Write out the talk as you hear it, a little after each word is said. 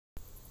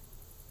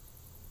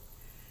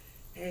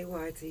Hey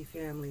YT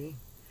family,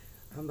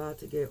 I'm about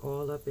to get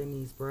all up in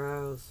these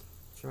brows,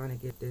 trying to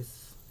get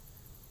this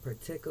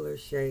particular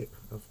shape.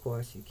 Of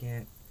course, you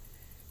can't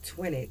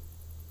twin it.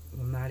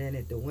 I'm not in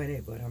it to win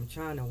it, but I'm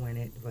trying to win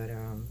it. But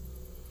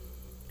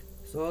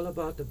it's all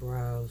about the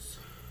brows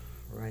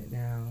right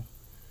now,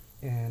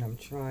 and I'm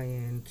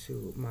trying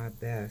to my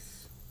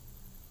best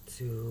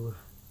to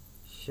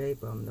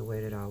shape them the way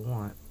that I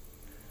want.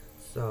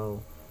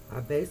 So I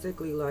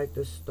basically like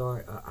to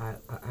start a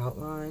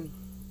outline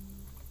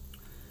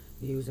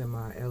using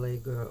my LA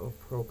Girl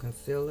Pro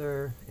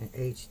Concealer in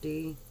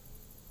HD.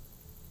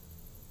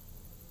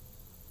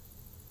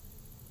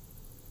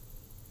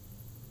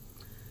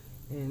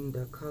 In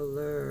the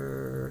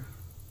color,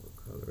 what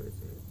color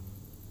is it?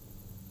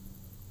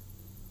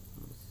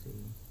 Let's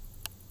see.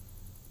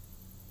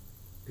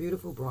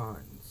 Beautiful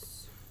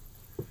Bronze.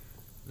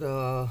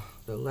 The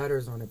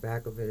letters on the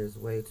back of it is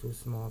way too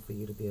small for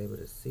you to be able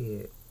to see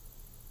it.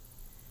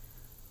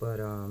 But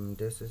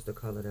this is the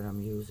color that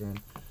I'm using.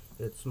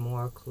 It's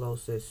more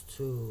closest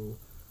to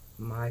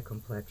my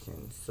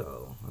complexion.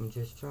 So I'm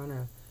just trying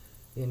to,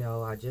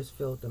 I just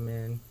filled them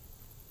in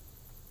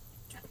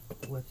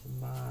with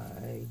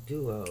my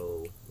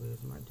duo.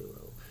 Where's my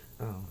duo?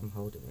 Oh, I'm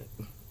holding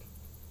it.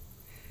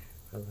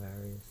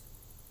 Hilarious.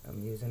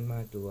 I'm using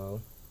my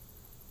duo.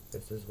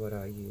 This is what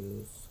I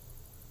use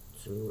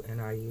and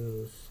I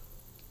use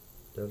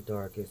the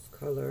darkest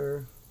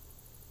color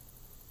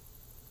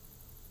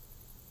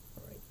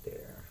right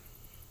there.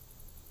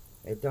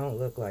 It don't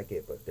look like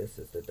it, but this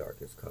is the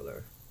darkest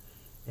color,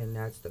 and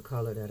that's the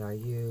color that I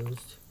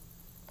used.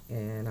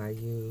 And I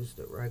used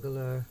a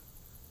regular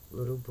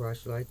little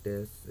brush like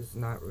this. It's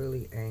not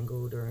really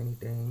angled or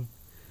anything,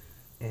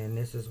 and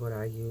this is what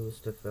I use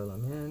to fill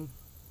them in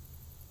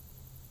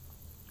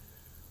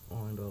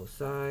on both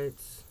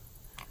sides.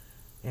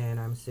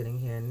 And I'm sitting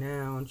here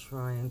now and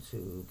trying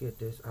to get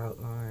this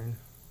outline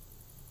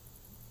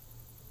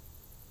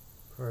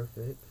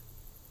perfect.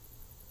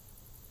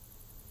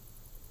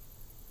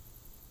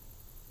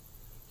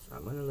 So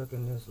I'm going to look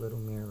in this little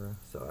mirror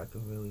so I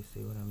can really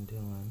see what I'm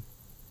doing.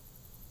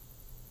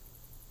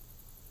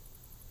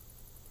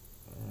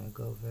 And I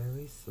go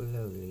very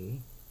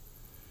slowly.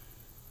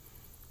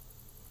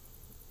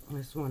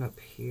 This one up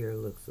here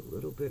looks a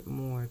little bit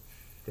more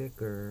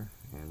thicker,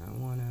 and I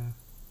want to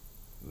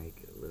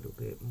make it a little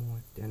bit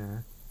more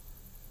thinner.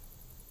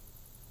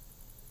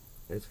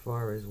 As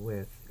far as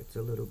width, it's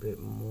a little bit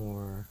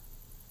more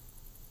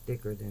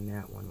thicker than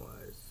that one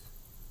was.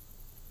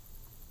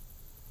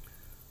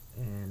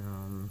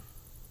 And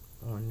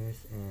on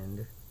this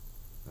end,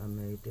 I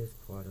made this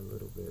part a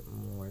little bit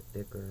more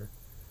thicker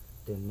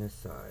than this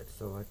side.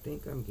 So I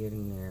think I'm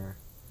getting there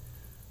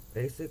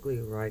basically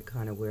right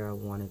kind of where I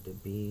want it to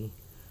be.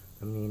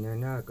 I mean, they're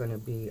not going to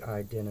be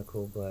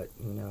identical, but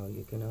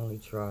you can only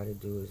try to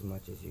do as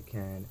much as you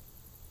can.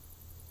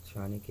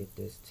 Trying to get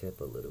this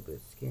tip a little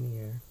bit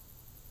skinnier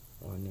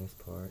on this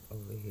part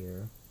over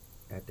here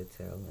at the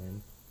tail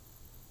end.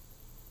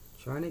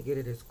 Trying to get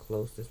it as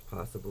close as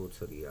possible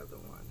to the other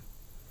one.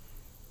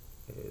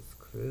 It's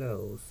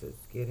close.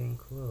 It's getting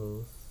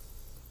close.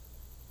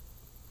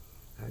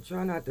 I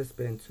try not to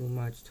spend too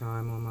much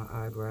time on my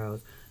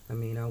eyebrows. I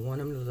mean, I want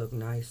them to look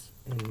nice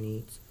and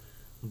neat,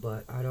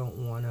 but I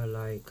don't want to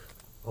like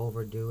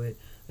overdo it.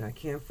 And I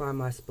can't find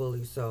my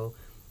spoolie, so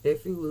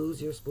if you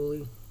lose your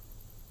spoolie,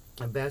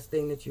 the best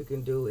thing that you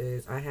can do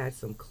is, I had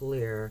some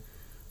clear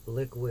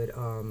liquid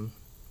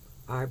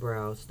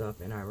eyebrow stuff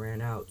and I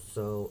ran out,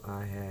 so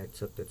I had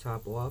took the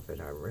top off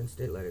and I rinsed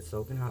it, let it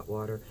soak in hot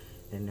water,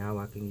 and now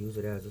I can use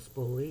it as a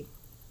spoolie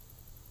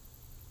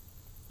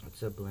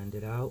to blend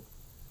it out.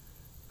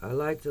 I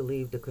like to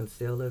leave the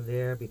concealer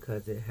there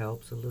because it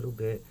helps a little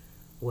bit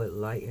with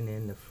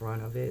lightening the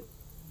front of it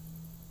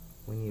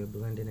when you're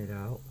blending it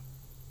out.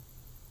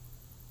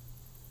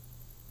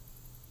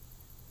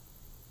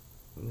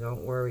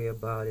 Don't worry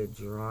about it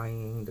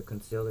drying, the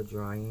concealer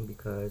drying,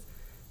 because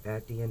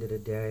at the end of the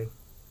day,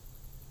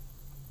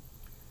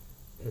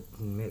 it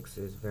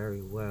mixes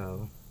very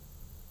well.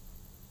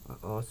 I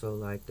also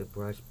like to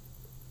brush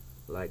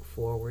like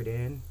forward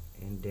in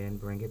and then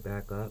bring it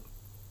back up.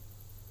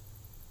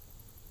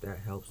 That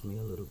helps me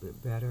a little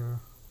bit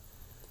better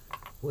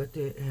with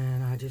it.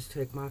 And I just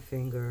take my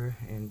finger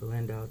and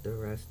blend out the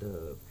rest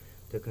of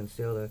the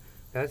concealer.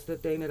 That's the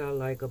thing that I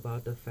like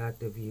about the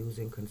fact of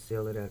using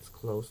concealer that's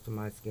close to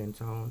my skin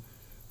tone,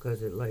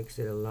 because it makes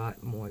it a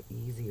lot more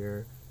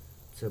easier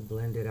to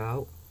blend it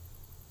out.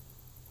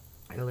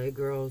 LA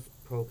Girl's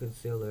Pro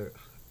Concealer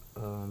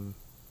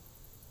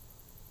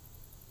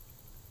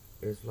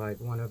is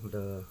like one of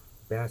the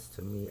best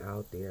to me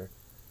out there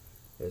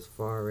as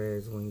far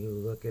as when you're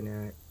looking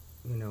at,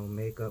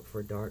 makeup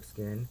for dark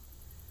skin.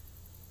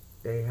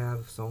 They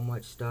have so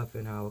much stuff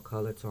in our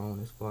color tone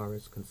as far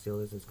as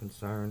concealers is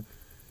concerned.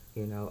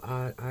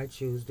 I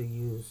choose to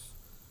use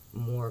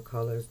more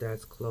colors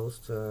that's close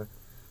to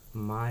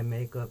my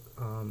makeup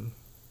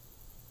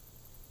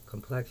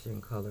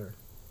complexion color.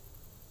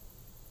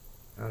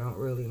 I don't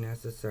really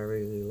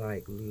necessarily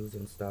like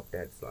using stuff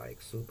that's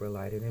like super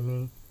lighter than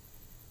me.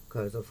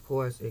 because of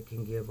course it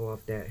can give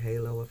off that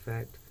halo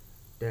effect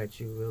that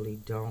you really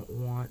don't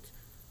want.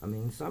 I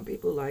mean, some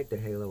people like the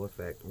halo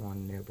effect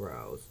on their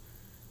brows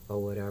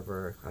or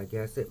whatever. I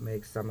guess it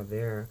makes some of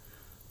their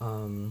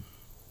um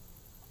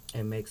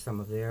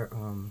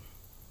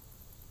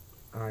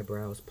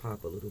eyebrows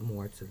pop a little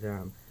more to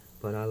them.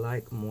 But I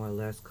like more or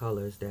less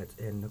colors that's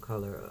in the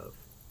color of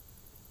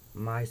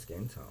my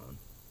skin tone.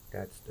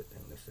 That's the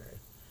thing to say.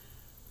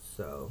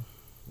 So,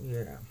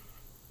 yeah.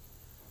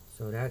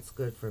 So that's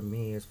good for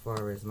me as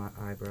far as my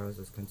eyebrows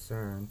is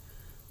concerned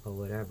or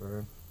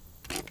whatever.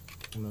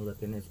 I'm gonna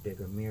look in this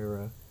bigger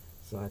mirror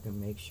so I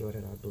can make sure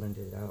that I blend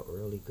it out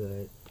really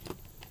good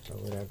or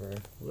whatever.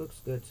 Looks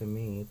good to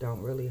me. It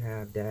don't really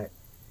have that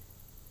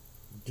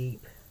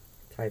deep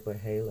type of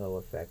halo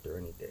effect or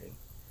anything.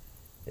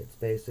 It's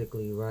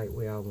basically right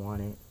where I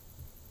want it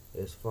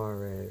as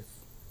far as,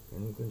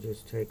 and you can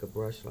just take a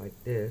brush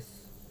like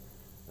this,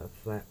 a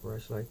flat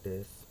brush like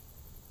this,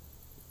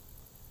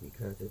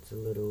 because it's a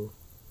little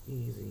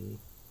easy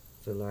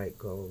to like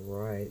go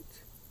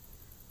right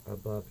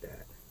above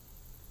that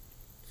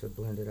to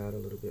blend it out a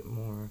little bit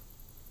more.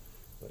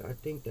 But I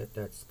think that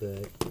that's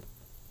good.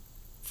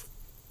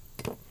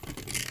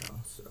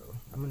 So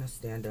I'm gonna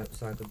stand up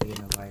so I could be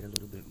in the light a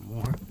little bit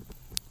more.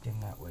 Then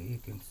that way you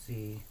can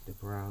see the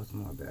brows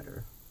more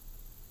better.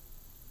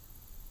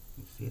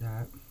 You see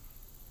that?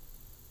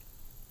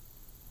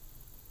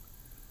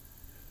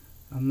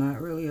 I'm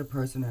not really a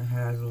person that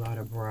has a lot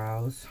of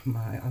brows.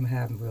 I'm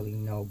having really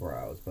no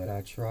brows, but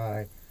I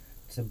try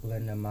to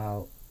blend them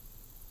out,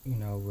 you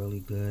know, really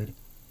good,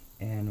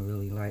 and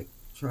really like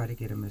try to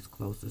get them as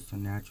close as to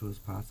natural as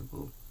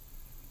possible.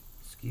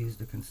 Excuse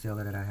the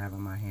concealer that I have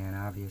in my hand.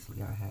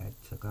 Obviously I had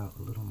took out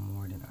a little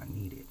more than I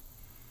needed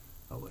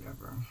or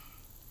whatever.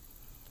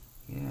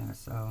 Yeah,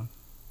 so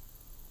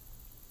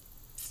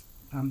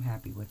I'm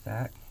happy with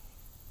that.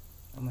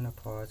 I'm gonna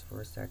pause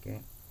for a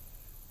second.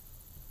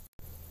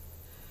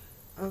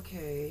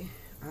 Okay,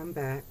 I'm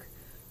back.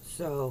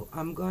 So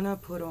I'm gonna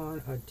put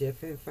on a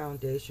different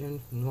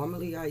foundation.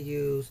 Normally I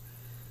use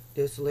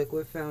this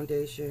liquid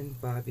foundation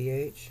by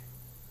BH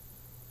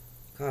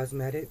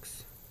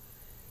Cosmetics,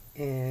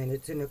 and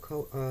it's in the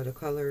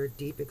color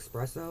Deep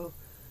Espresso.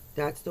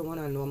 That's the one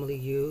I normally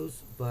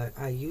use, but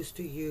I used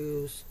to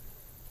use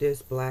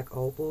this Black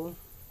Opal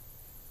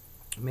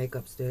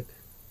makeup stick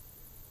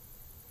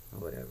or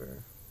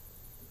whatever.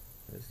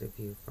 As if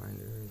you find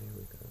her, there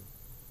we go.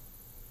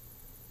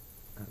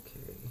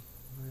 Okay,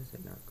 why is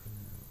it not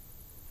coming out?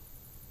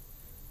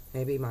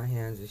 Maybe my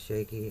hands are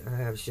shaky. I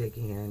have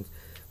shaky hands.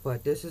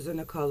 But this is in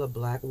the color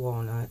Black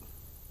Walnut.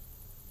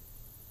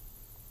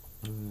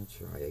 I'm going to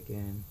try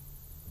again.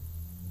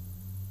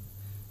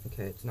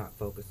 Okay, it's not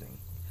focusing.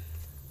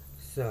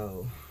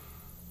 So,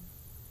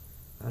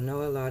 I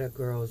know a lot of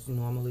girls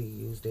normally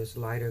use this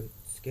lighter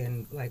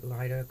skin, like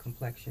lighter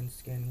complexion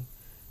skin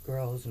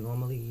girls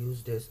normally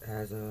use this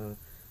as a,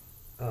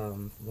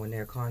 when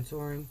they're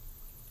contouring.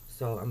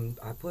 So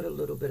I put a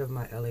little bit of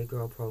my LA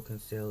Girl Pro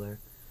Concealer.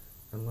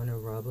 I'm going to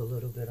rub a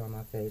little bit on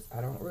my face.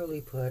 I don't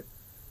really put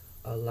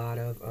a lot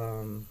of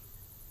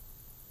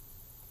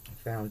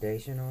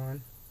foundation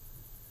on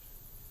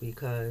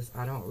because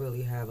I don't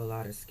really have a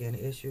lot of skin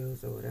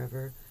issues or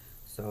whatever.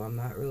 So I'm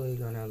not really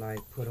going to like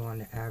put on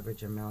the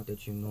average amount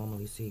that you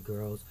normally see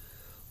girls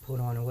put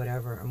on or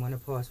whatever. I'm going to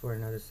pause for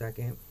another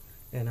second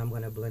and I'm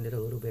going to blend it a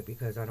little bit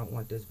because I don't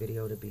want this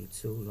video to be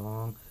too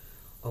long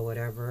or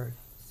whatever.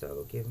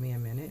 So give me a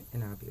minute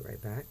and I'll be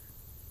right back.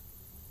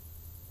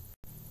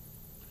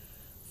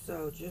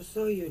 So just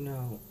so you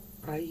know,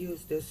 I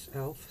use this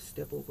e.l.f.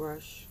 stipple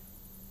brush.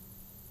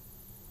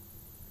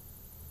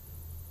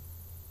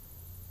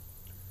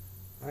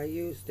 I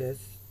use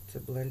this to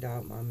blend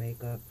out my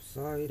makeup.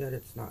 Sorry that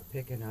it's not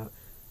picking up.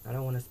 I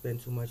don't want to spend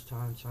too much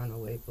time trying to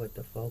wait for it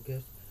to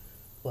focus.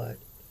 But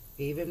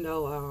even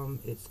though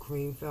it's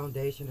cream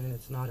foundation and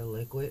it's not a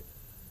liquid,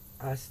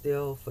 I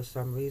still, for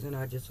some reason,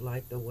 I just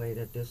like the way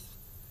that this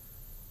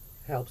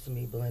helps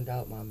me blend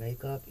out my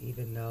makeup,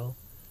 even though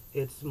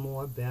it's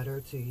more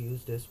better to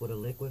use this with a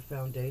liquid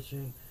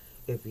foundation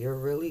if you're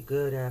really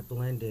good at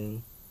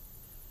blending.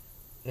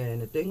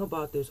 And the thing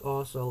about this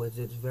also is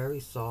it's very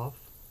soft,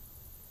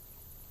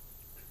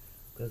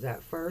 because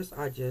at first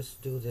I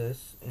just do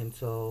this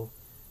until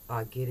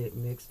I get it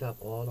mixed up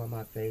all on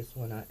my face.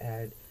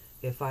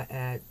 If I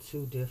add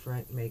two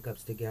different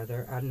makeups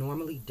together, I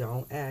normally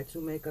don't add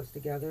two makeups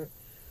together,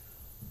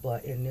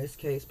 but in this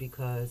case,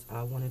 because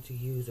I wanted to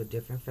use a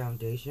different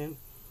foundation,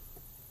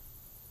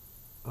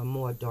 a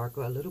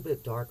little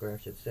bit darker, I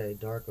should say,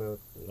 darker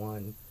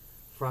one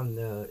from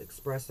the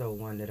Espresso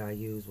one that I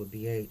use with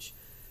BH,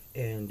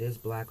 and this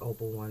Black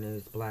Opal one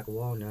is Black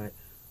Walnut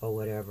or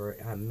whatever.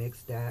 I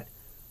mixed that,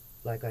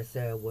 like I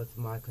said, with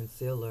my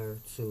concealer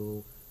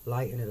to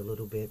lighten it a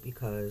little bit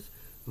because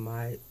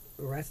my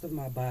rest of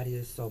my body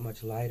is so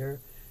much lighter,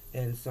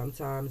 and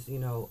sometimes, you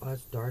know,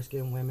 us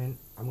dark-skinned women,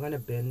 I'm going to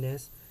bend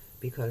this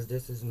because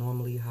this is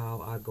normally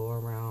how I go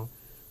around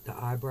the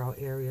eyebrow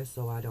area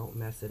so I don't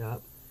mess it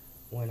up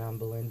when I'm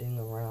blending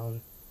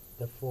around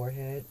the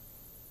forehead.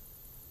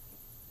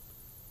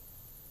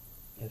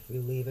 If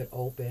you leave it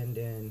open,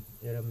 then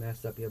it'll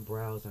mess up your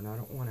brows, and I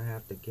don't want to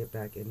have to get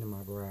back into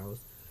my brows.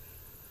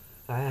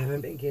 I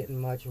haven't been getting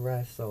much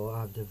rest, so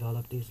I've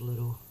developed these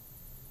little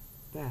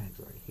bags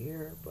right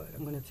here, but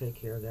I'm going to take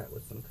care of that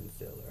with some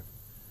concealer.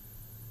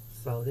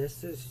 So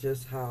this is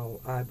just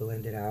how I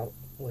blend it out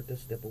with the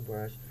stipple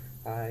brush.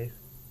 I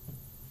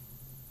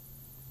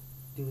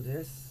do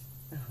this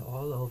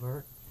all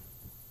over.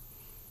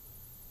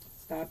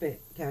 Stop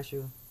it,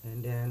 Cashew.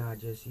 And then I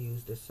just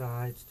use the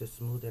sides to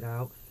smooth it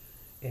out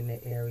in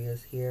the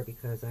areas here,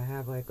 because I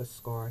have like a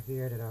scar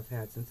here that I've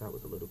had since I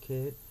was a little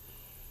kid.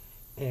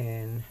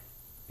 And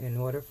in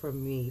order for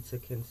me to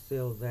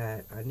conceal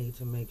that, I need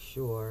to make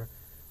sure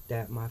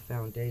that my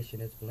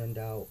foundation is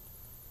blended out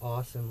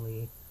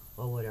awesomely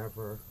or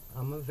whatever.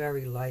 I'm a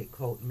very light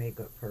coat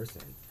makeup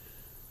person.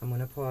 I'm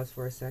going to pause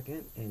for a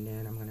second and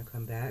then I'm going to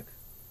come back.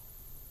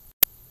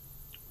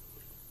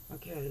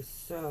 Okay,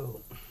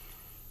 so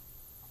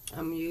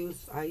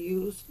I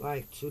use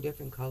like 2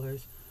 different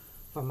colors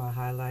for my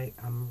highlight.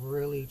 I'm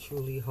really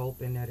truly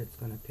hoping that it's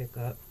going to pick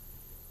up,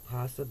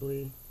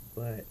 possibly,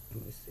 but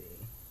let me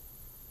see.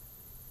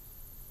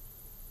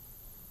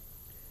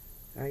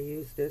 I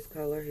use this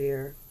color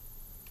here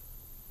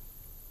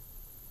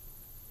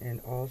and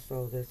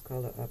also this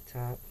color up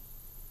top.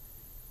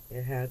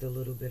 It has a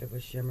little bit of a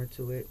shimmer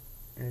to it,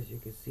 as you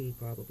can see,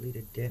 probably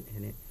the dent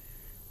in it.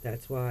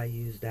 That's why I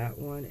use that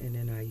one, and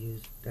then I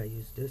use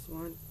this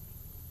one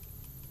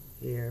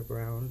here,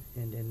 brown,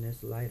 and then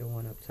this lighter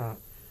one up top,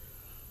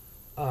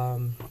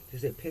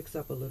 because it picks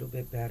up a little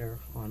bit better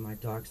on my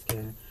dark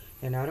skin.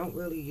 And I don't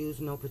really use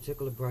no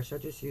particular brush. I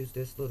just use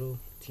this little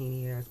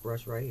teeny ass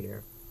brush right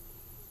here,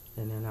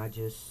 and then I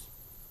just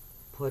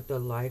put the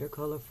lighter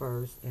color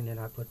first, and then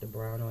I put the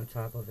brown on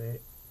top of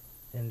it,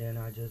 and then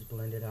I just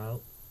blend it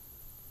out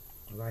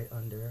right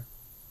under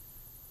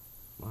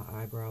my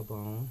eyebrow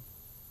bone.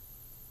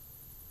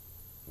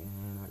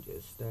 And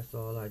that's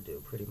all I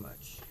do pretty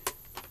much.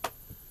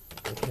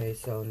 Okay,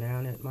 so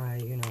now that my,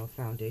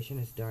 foundation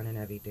is done and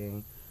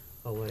everything,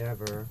 or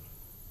whatever,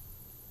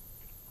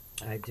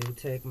 I do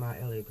take my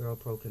LA Girl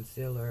Pro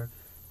Concealer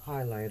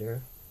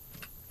highlighter.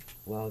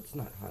 Well, it's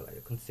not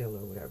highlighter,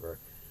 concealer, whatever.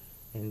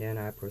 And then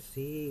I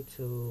proceed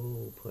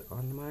to put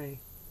under my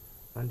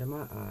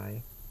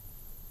eye,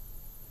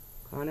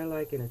 kind of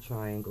like in a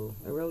triangle.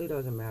 It really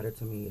doesn't matter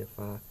to me if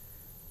I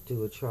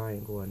do a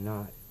triangle or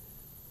not.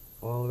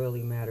 All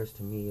really matters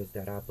to me is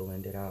that I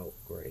blend it out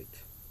great.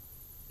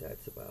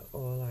 That's about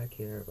all I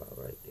care about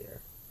right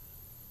there.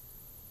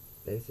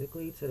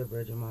 Basically, to the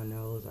bridge of my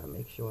nose, I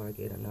make sure I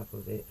get enough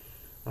of it.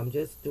 I'm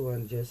just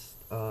doing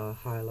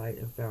highlight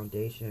and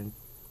foundation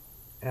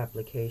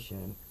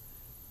application.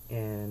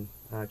 And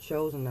I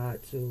chose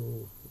not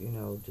to,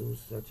 do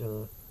such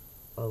a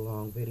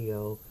long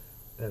video,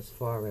 as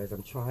far as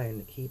I'm trying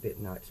to keep it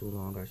not too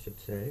long, I should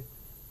say.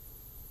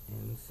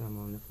 And some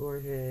on the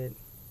forehead.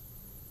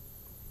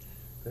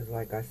 Because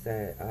like I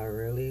said, I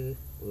really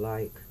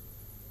like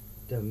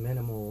the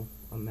minimal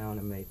amount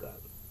of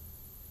makeup.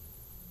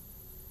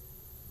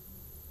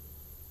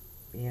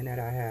 Being that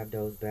I have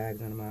those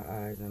bags under my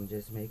eyes, I'm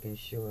just making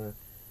sure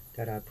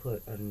that I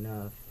put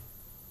enough.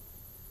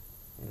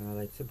 And I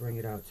like to bring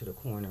it out to the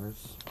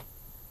corners.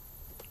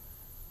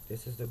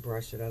 This is the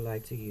brush that I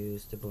like to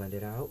use to blend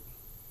it out.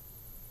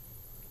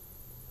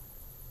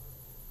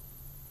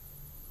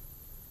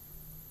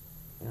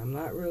 And I'm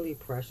not really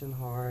pressing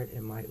hard.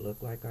 It might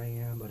look like I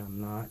am, but I'm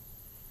not.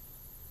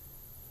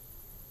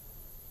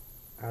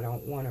 I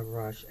don't want to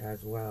rush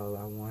as well.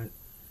 I want,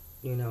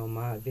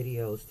 my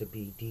videos to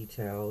be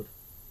detailed.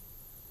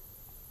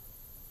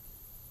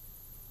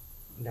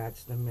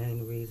 That's the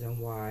main reason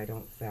why I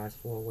don't fast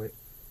forward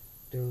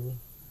through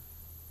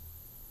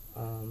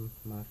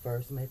my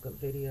first makeup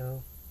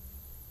video.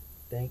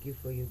 Thank you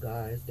for you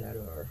guys that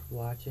are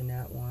watching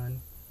that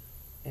one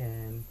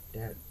and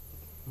that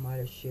might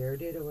have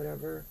shared it or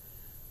whatever.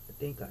 I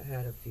think I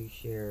had a few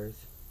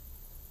shares.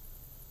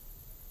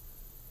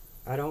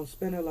 I don't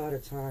spend a lot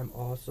of time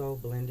also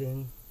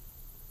blending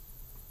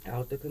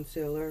out the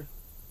concealer.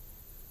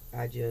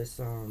 I just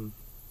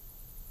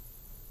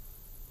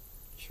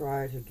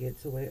try to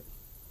get to it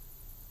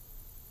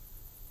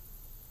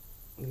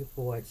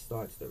before it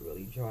starts to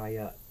really dry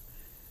up.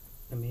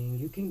 I mean,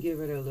 you can give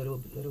it a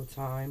little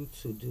time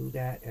to do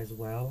that as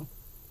well,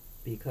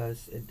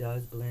 because it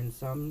does blend.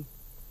 Some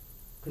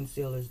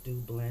concealers do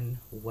blend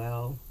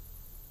well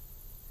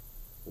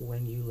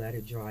when you let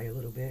it dry a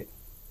little bit.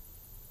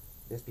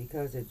 Just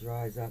because it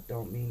dries up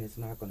don't mean it's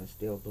not going to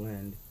still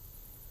blend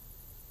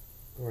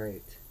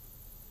great.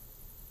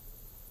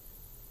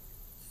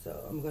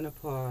 So I'm going to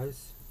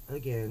pause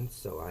again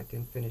so I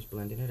can finish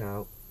blending it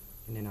out,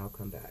 and then I'll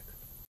come back.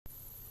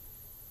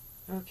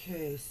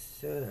 Okay,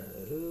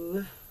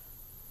 so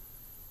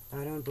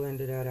I done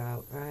blended that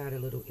out. I had a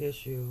little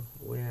issue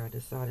where I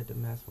decided to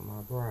mess with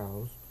my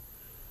brows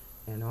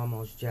and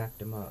almost jacked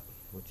them up,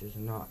 which is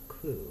not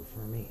cool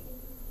for me.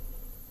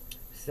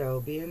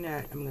 So being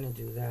that I'm going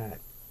to do that,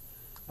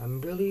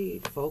 I'm really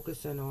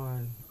focusing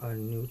on a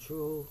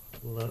neutral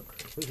look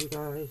for you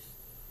guys.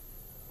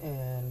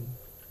 And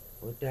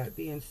with that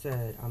being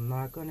said, I'm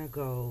not gonna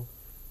go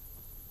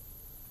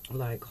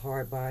like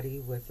hard body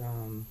with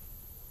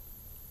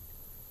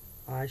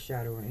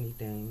eyeshadow or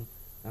anything.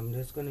 I'm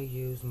just gonna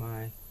use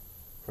my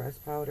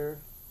pressed powder,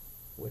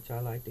 which I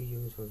like to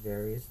use for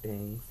various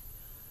things,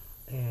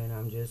 and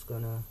I'm just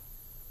gonna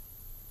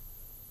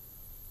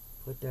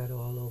put that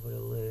all over the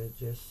lid,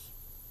 just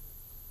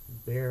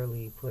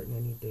barely putting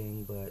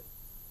anything, but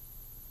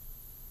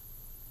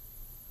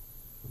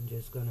I'm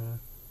just gonna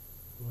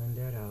blend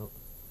that out.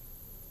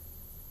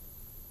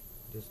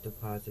 Just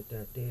deposit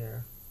that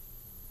there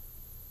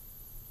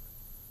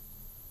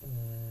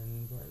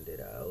and blend it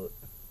out.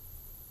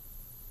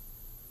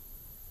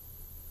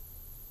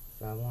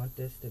 So I want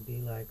this to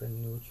be like a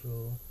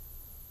neutral,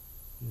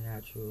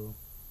 natural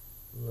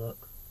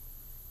look.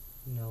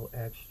 No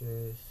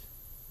extras,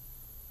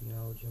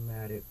 no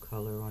dramatic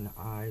color on the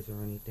eyes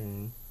or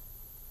anything.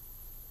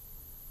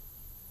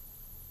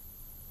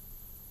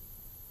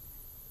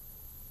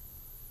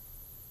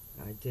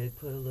 I did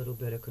put a little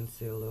bit of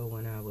concealer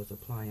when I was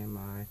applying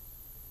my.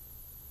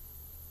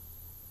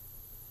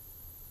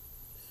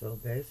 So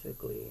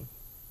basically,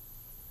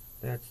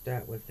 that's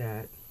that with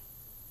that.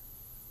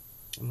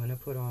 I'm going to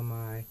put on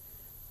my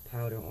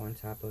powder on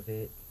top of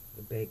it,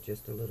 bake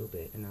just a little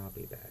bit, and I'll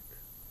be back.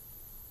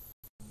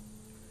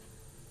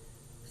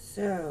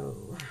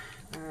 So,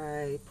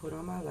 I put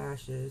on my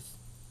lashes,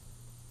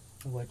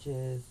 which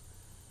is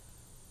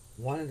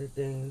one of the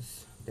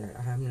things that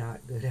I'm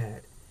not good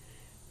at.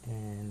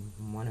 And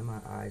one of my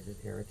eyes is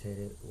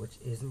irritated, which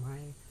is my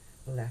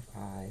left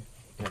eye.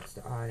 That's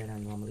the eye that I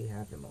normally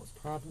have the most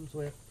problems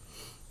with,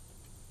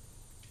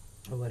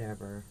 or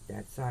whatever.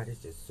 That side is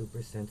just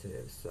super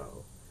sensitive,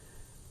 so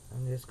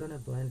I'm just gonna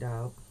blend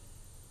out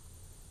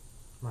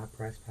my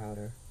pressed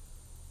powder,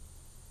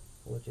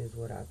 which is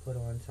what I put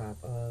on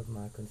top of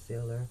my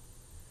concealer.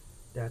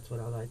 That's what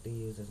I like to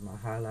use as my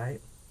highlight.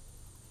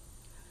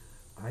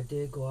 I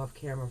did go off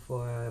camera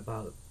for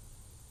about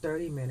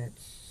 30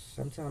 minutes.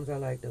 Sometimes I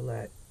like to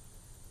let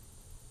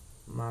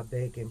my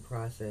baking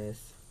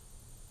process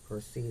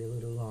proceed a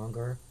little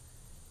longer,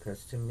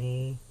 because to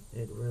me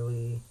it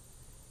really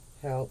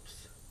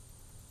helps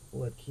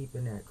with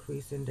keeping that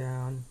creasing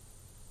down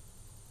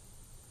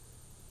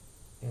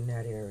in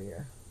that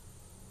area.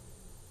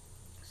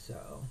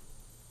 So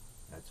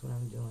that's what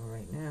I'm doing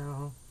right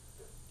now,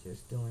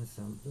 just doing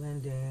some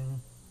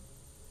blending.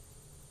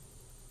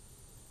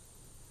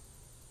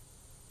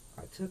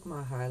 I took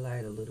my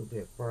highlight a little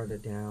bit further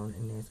down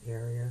in this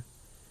area.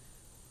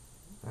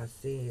 I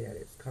see that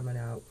it's coming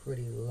out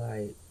pretty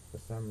light. For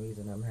some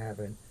reason I'm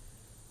having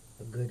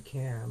a good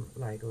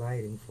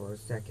lighting for a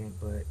second,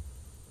 but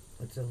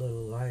it's a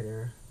little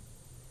lighter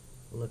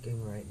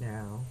looking right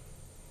now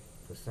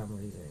for some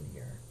reason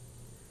here.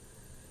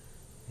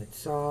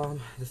 It's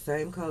the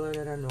same color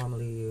that I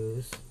normally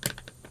use,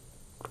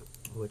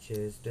 which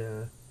is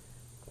the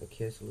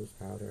Kiss Loose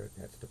powder.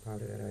 That's the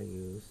powder that I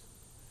use.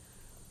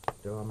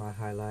 Throw on my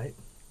highlight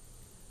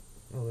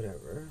or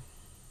whatever.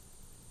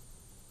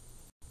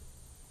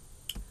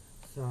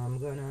 So I'm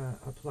gonna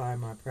apply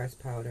my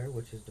pressed powder,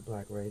 which is the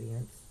Black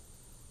Radiance.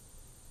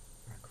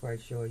 I'm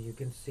quite sure you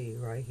can see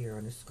right here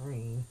on the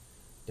screen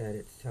that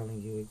it's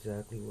telling you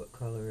exactly what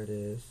color it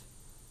is.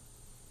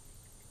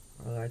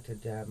 I like to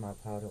dab my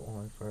powder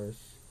on first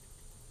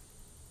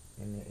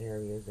in the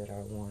areas that I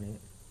want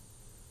it,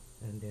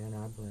 and then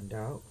I blend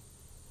out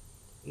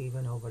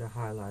even over the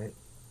highlight.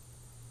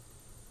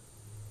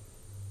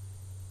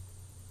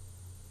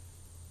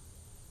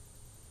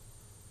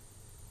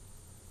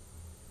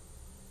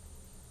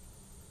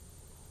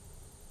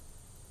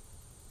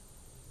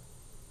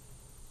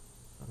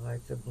 I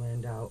like to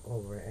blend out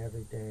over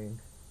everything.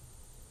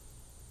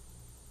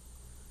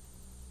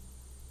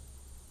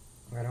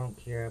 I don't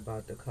care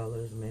about the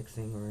colors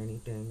mixing or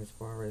anything as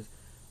far as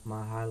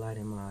my highlight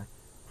and my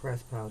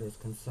pressed powder is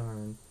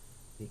concerned,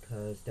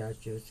 because that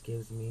just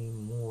gives me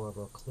more of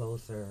a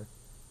closer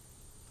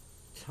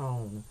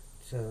tone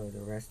to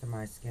the rest of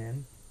my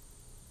skin.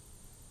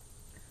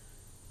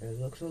 It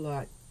looks a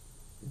lot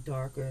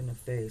darker in the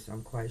face,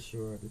 I'm quite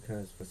sure,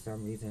 because for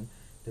some reason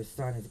the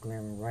sun is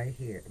glaring right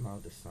here.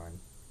 Well,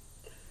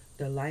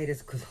 the light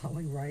is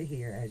glowing right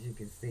here, as you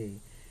can see.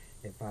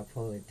 If I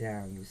pull it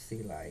down, you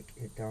see like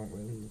it don't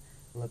really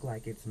look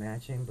like it's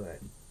matching, but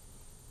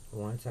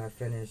once I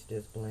finish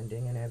this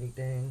blending and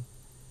everything,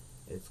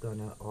 it's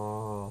gonna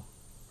all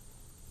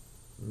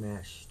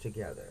mesh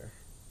together.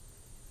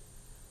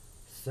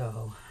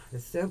 So the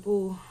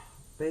simple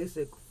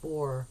basic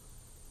 4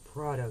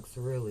 products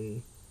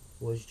really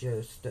was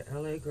just the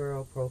LA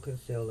Girl Pro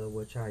Concealer,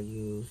 which I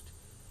used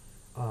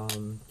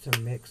to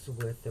mix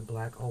with the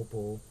Black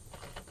Opal,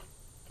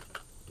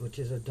 which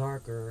is a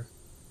darker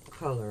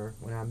color.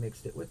 When I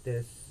mixed it with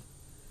this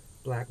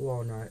Black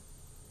Walnut,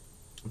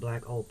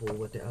 Black Opal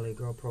with the LA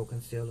Girl Pro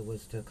Concealer,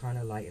 was to kind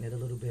of lighten it a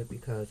little bit,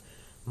 because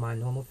my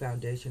normal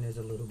foundation is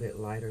a little bit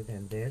lighter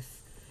than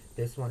this.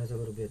 This one is a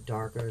little bit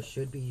darker.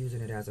 Should be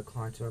using it as a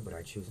contour, but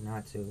I choose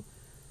not to.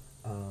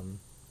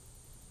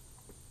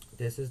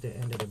 This is the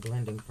end of the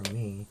blending for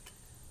me.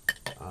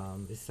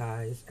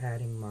 besides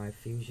adding my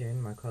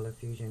fusion, my color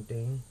fusion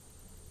thing,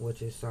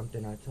 which is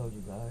something I told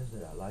you guys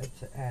that I like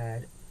to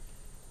add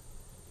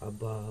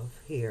above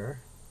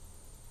here.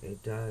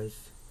 It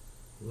does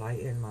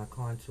lighten my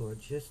contour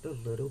just a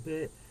little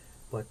bit,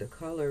 but the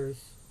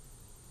colors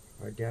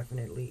are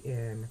definitely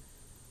in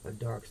a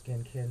dark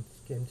skin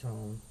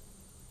tone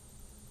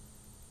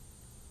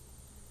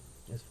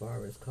as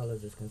far as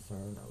colors is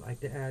concerned. I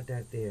like to add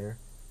that there.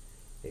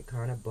 It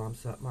kind of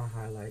bumps up my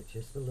highlight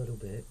just a little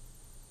bit.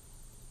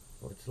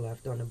 What's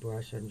left on the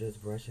brush, I'm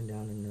just brushing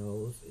down the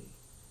nose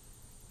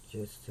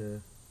just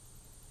to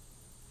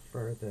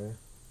further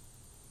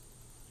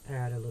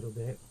add a little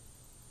bit.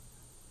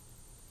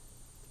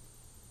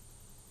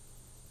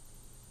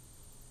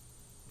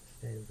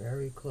 Stay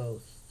very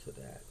close to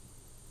that.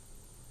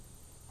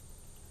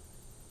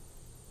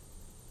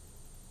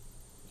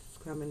 It's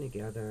coming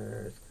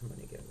together, it's coming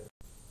together.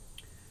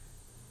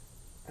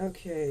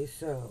 Okay,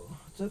 so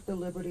I took the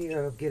liberty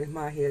of getting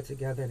my hair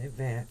together in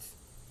advance.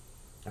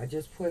 I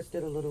just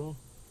twisted it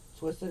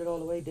all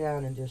the way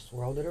down and just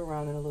swirled it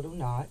around in a little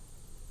knot.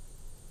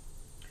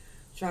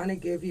 Trying to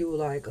give you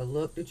like a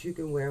look that you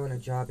can wear on a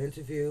job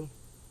interview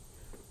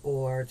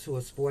or to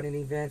a sporting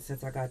event,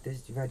 since I got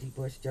this Reggie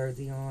Bush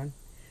jersey on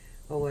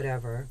or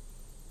whatever.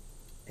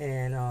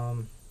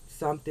 And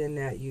something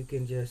that you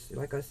can just,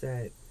 like I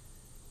said,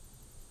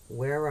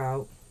 wear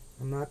out.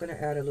 I'm not going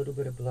to add a little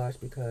bit of blush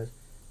because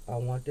I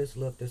want this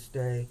look to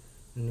stay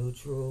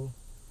neutral,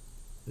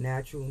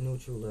 natural,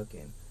 neutral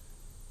looking,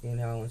 you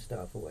know, and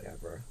stuff or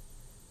whatever.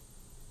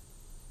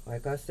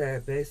 Like I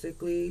said,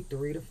 basically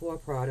 3 to 4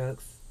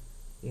 products,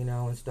 you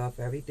know, and stuff.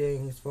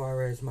 Everything as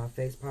far as my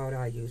face powder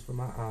I use for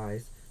my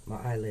eyes, my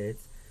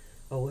eyelids,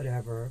 or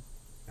whatever.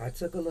 I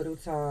took a little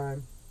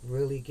time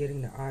really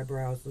getting the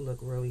eyebrows to look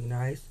really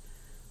nice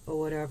or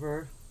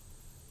whatever.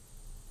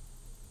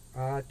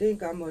 I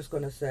think I'm just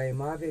going to say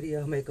my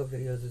makeup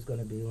videos is going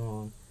to be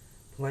long.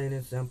 Plain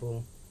and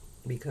simple.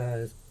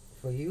 Because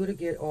for you to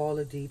get all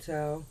the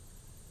detail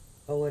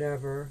or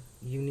whatever,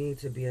 you need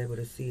to be able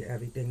to see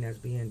everything that's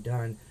being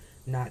done,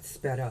 not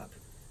sped up,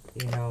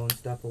 you know, and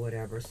stuff or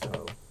whatever.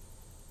 So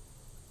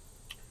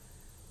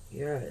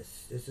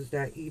yes, this is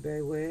that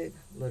eBay wig,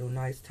 little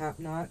nice top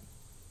knot.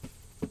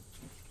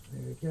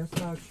 I guess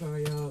I'll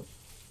try out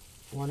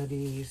one of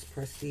these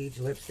prestige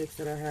lipsticks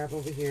that I have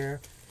over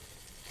here.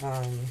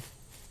 I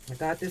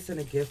got this in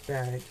a gift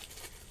bag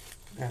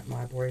at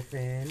my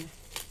boyfriend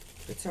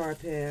Guitar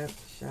Pimp,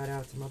 shout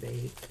out to my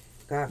babe,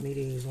 got me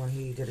these when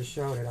he did a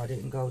show that I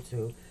didn't go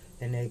to,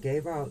 and they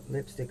gave out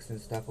lipsticks and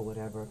stuff or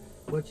whatever,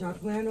 which I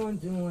plan on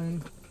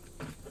doing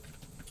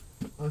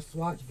a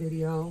swatch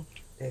video.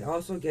 They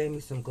also gave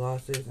me some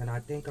glosses, and I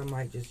think I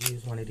might just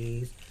use one of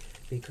these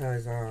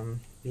because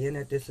being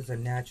that this is a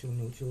natural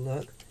neutral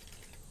look,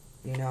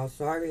 you know,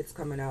 sorry it's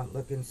coming out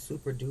looking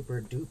super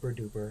duper duper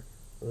duper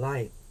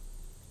light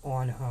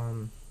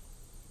on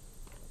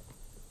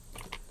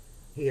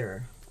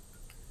here.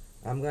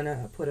 I'm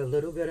gonna put a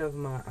little bit of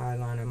my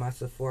eyeliner, my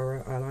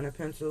Sephora eyeliner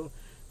pencil,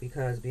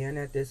 because being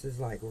that this is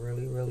like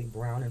really really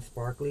brown and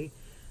sparkly,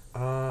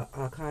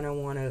 I kind of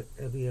want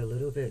to be a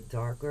little bit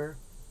darker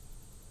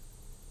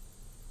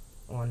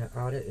on the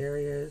outer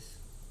areas.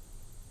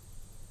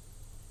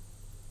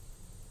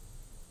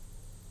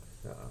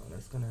 So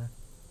that's gonna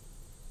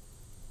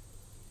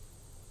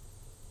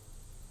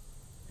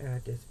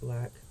add this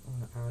black on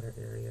the outer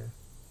area.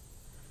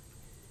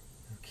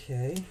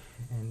 Okay,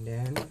 and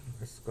then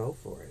let's go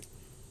for it.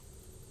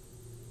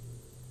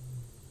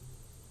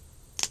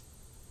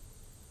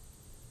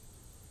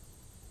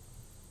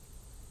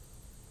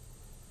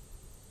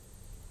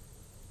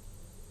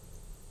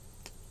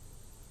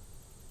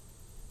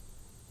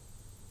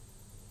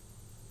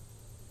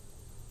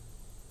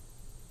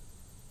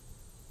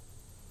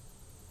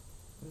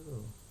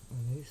 Ooh,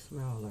 and these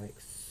smell like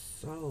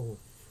so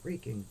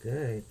freaking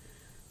good.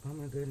 Oh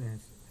my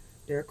goodness.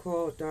 They're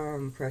called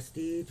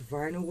Prestige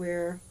Vinyl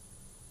Wear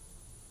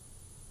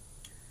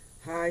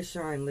High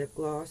Shine Lip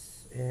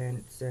Gloss, and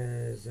it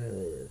says,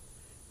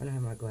 I don't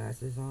have my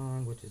glasses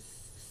on, which is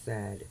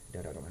sad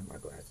that I don't have my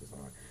glasses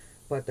on.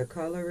 But the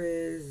color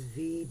is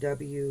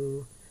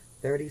VW36.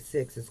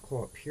 It's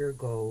called Pure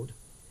Gold,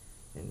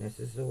 and this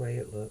is the way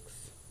it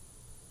looks.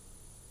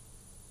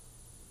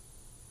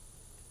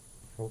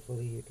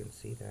 Hopefully you can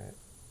see that.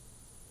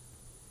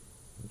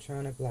 I'm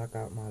trying to block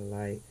out my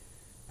light.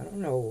 I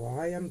don't know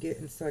why I'm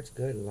getting such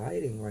good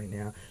lighting right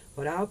now,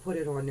 but I'll put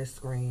it on this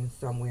screen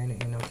somewhere in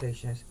the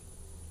annotations.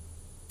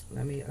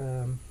 Let me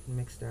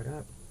mix that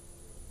up.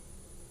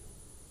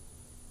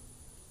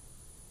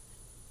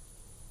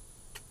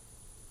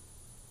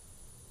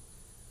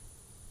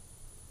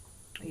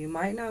 You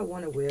might not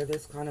want to wear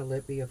this kind of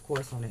lippy, of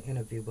course, on an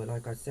interview, but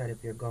like I said,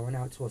 if you're going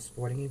out to a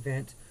sporting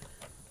event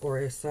or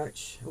as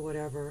such or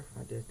whatever,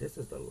 this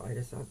is the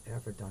lightest I've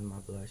ever done my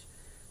blush.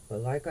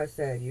 But like I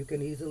said, you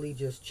can easily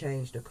just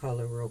change the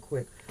color real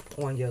quick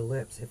on your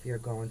lips if you're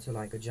going to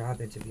like a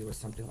job interview or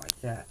something like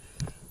that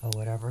or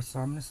whatever. So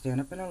I'm going to stand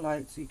up in the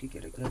light so you can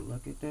get a good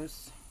look at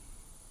this.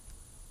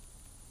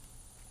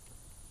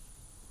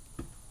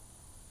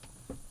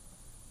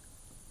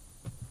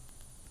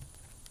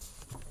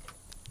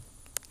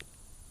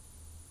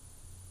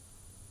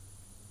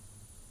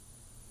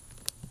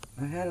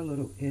 I had a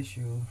little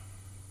issue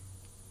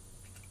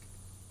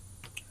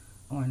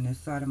on this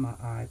side of my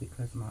eye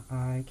because my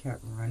eye kept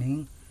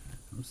running.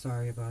 I'm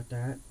sorry about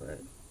that, but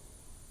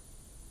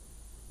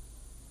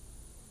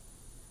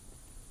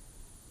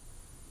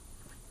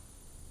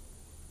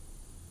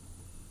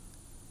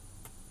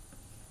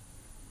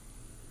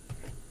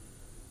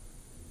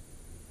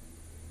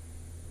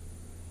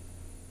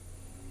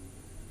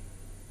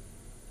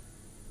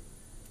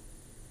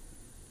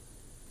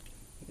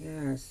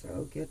yeah,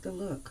 so get the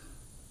look.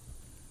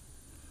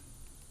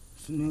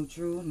 It's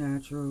neutral,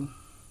 natural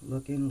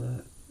looking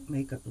look,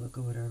 makeup look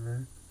or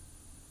whatever.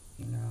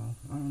 You know,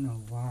 I don't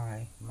know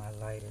why my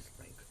light is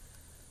like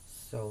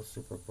so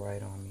super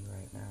bright on me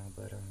right now,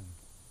 but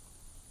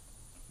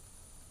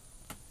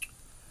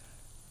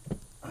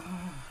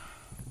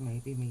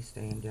maybe me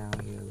staying down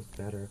here was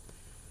better.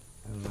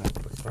 And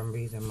like for some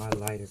reason my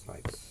light is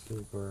like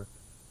super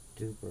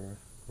duper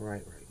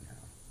bright right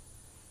now.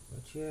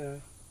 But yeah,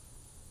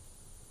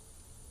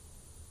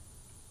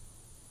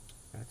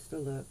 that's the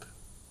look.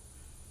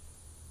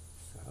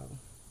 So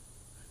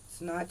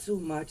it's not too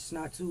much, it's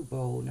not too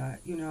bold, not,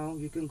 you know,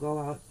 you can go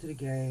out to the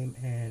game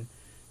and,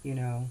 you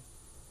know,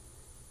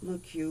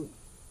 look cute.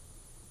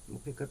 We'll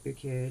pick up your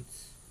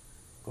kids,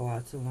 go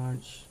out to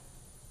lunch.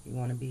 You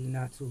want to be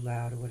not too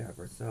loud or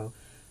whatever. So,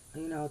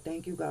 you know,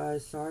 thank you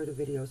guys. Sorry the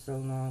video's so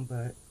long,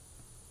 but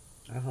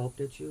I hope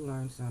that you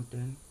learned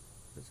something.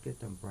 Let's get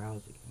them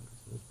brows again, because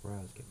those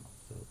brows get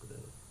so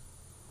good.